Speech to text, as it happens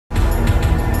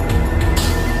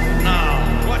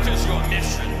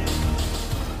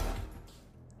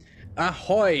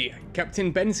Ahoy!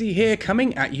 Captain Benzie here,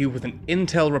 coming at you with an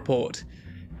intel report.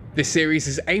 This series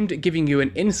is aimed at giving you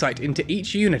an insight into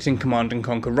each unit in Command &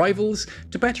 Conquer Rivals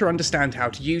to better understand how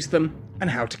to use them and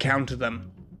how to counter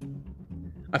them.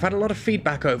 I've had a lot of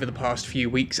feedback over the past few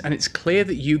weeks, and it's clear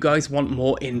that you guys want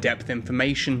more in-depth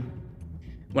information.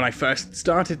 When I first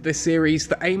started this series,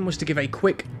 the aim was to give a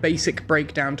quick, basic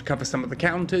breakdown to cover some of the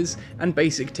counters and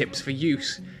basic tips for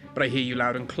use, but I hear you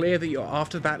loud and clear that you're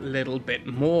after that little bit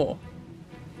more.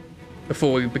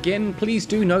 Before we begin, please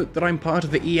do note that I'm part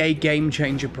of the EA Game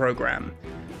Changer program.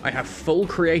 I have full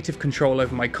creative control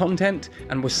over my content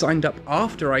and was signed up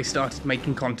after I started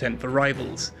making content for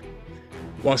Rivals.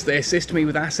 Whilst they assist me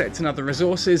with assets and other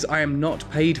resources, I am not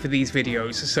paid for these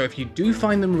videos, so if you do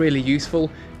find them really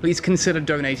useful, please consider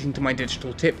donating to my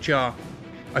digital tip jar.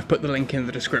 I've put the link in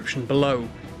the description below.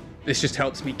 This just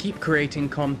helps me keep creating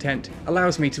content,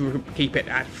 allows me to keep it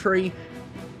ad-free,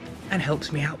 and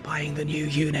helps me out buying the new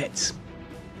units.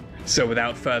 So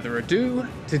without further ado,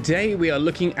 today we are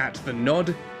looking at the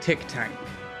Nod Tick Tank.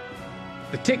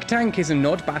 The Tick Tank is a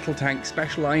Nod battle tank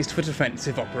specialised for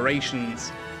defensive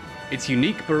operations. Its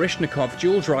unique Baryshnikov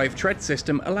Dual-Drive tread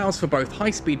system allows for both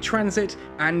high-speed transit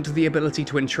and the ability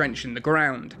to entrench in the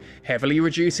ground, heavily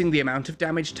reducing the amount of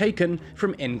damage taken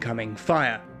from incoming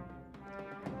fire.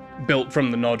 Built from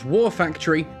the Nod War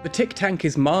Factory, the Tick Tank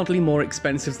is mildly more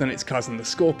expensive than its cousin the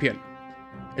Scorpion.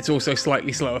 It's also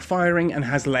slightly slower firing and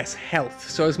has less health,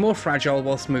 so is more fragile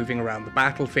whilst moving around the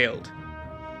battlefield.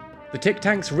 The Tick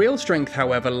Tank's real strength,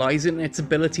 however, lies in its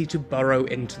ability to burrow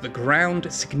into the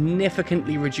ground,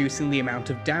 significantly reducing the amount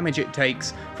of damage it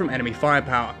takes from enemy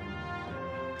firepower.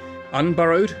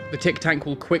 Unburrowed, the Tick Tank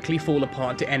will quickly fall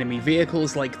apart to enemy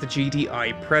vehicles like the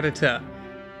GDI Predator.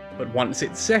 But once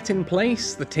it's set in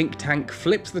place, the Tick Tank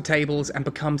flips the tables and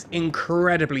becomes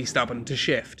incredibly stubborn to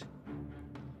shift.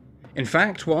 In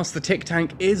fact, whilst the Tick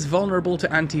Tank is vulnerable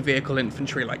to anti-vehicle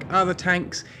infantry like other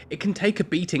tanks, it can take a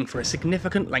beating for a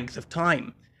significant length of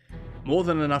time. More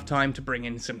than enough time to bring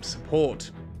in some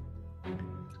support.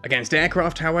 Against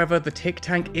aircraft, however, the Tick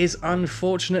Tank is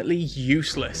unfortunately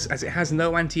useless, as it has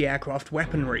no anti-aircraft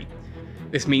weaponry.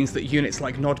 This means that units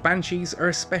like Nod Banshees are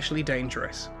especially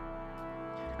dangerous.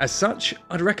 As such,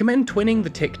 I'd recommend twinning the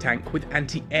Tick Tank with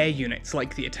anti-air units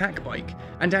like the attack bike,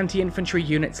 and anti-infantry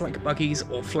units like buggies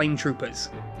or flame troopers.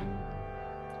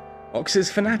 Ox's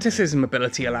Fanaticism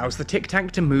ability allows the Tick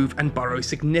Tank to move and burrow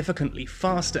significantly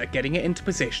faster, getting it into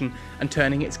position and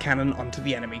turning its cannon onto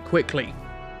the enemy quickly.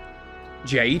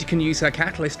 Jade can use her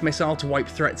Catalyst missile to wipe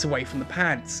threats away from the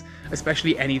pads,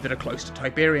 especially any that are close to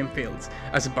Tiberium fields,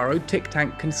 as a burrowed Tick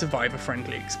Tank can survive a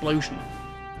friendly explosion.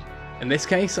 In this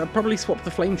case, I'd probably swap the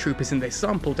Flame Troopers in this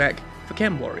sample deck for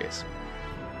Chem Warriors.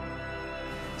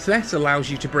 This allows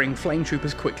you to bring Flame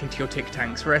Troopers quickly to your Tick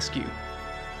Tank's rescue.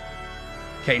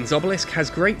 Kane's Obelisk has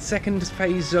great second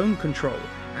phase zone control,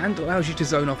 and allows you to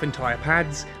zone off entire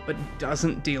pads, but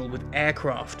doesn't deal with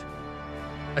aircraft.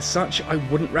 As such, I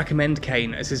wouldn't recommend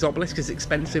Kane, as his Obelisk is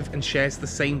expensive and shares the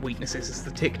same weaknesses as the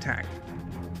Tick Tank.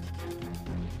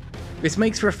 This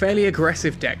makes for a fairly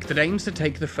aggressive deck that aims to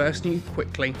take the first nuke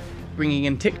quickly, bringing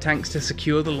in Tick Tanks to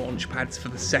secure the launch pads for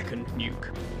the second nuke.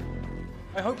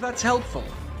 I hope that's helpful.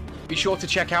 Be sure to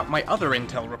check out my other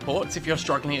intel reports if you're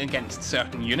struggling against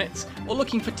certain units, or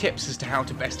looking for tips as to how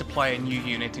to best apply a new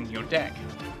unit in your deck.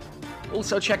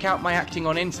 Also check out my Acting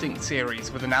on Instinct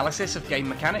series with analysis of game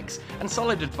mechanics and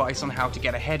solid advice on how to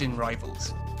get ahead in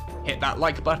Rivals. Hit that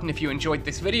like button if you enjoyed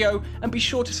this video, and be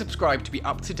sure to subscribe to be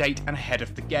up to date and ahead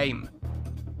of the game.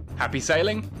 Happy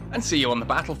sailing, and see you on the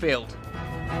battlefield!